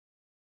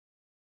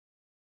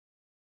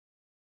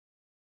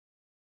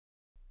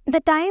The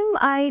time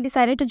I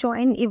decided to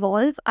join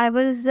Evolve, I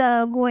was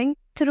going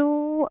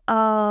through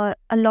a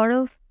lot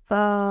of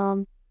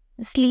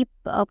sleep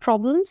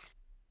problems.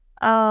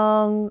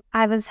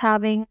 I was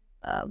having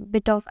a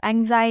bit of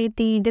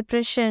anxiety,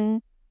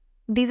 depression.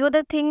 These were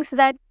the things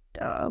that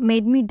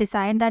made me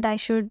decide that I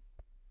should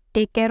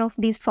take care of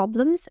these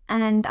problems.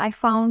 And I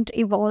found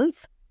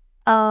Evolve.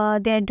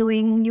 They're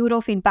doing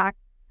neurofeedback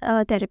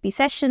therapy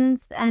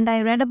sessions, and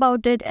I read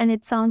about it, and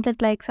it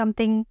sounded like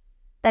something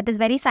that is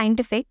very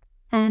scientific,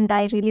 and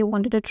I really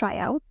wanted to try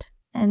out.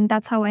 And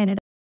that's how I ended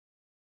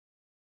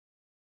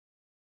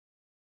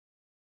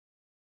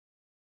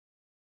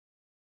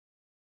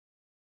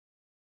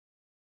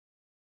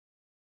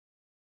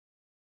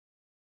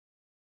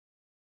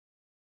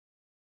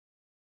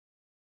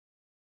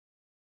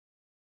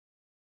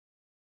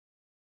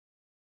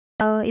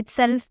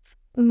itself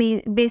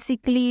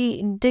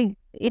basically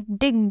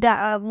digged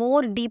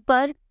more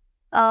deeper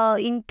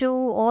into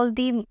all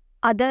the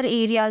other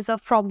areas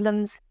of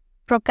problems: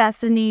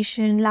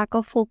 procrastination, lack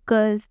of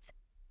focus,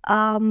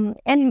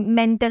 and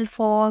mental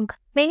fog,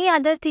 many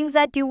other things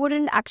that you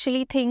wouldn't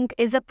actually think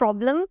is a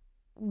problem,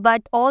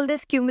 but all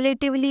this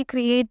cumulatively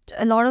create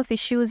a lot of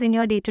issues in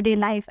your day-to-day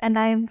life. And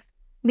I've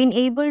been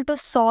able to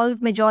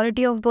solve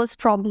majority of those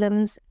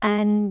problems,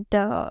 and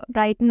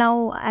right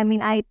now,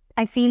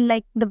 I feel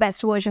like the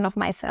best version of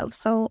myself.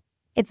 So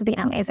it's been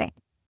amazing.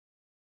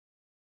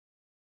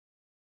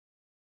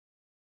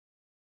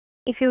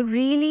 If you're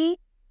really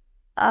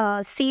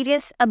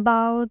serious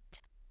about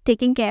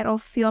taking care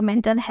of your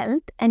mental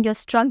health and you're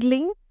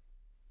struggling,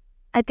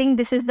 I think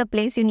this is the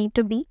place you need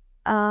to be.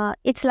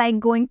 It's like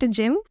going to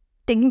gym,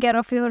 taking care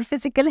of your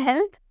physical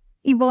health.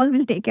 Evolve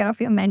will take care of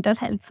your mental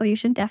health. So you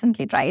should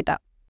definitely try it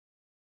out.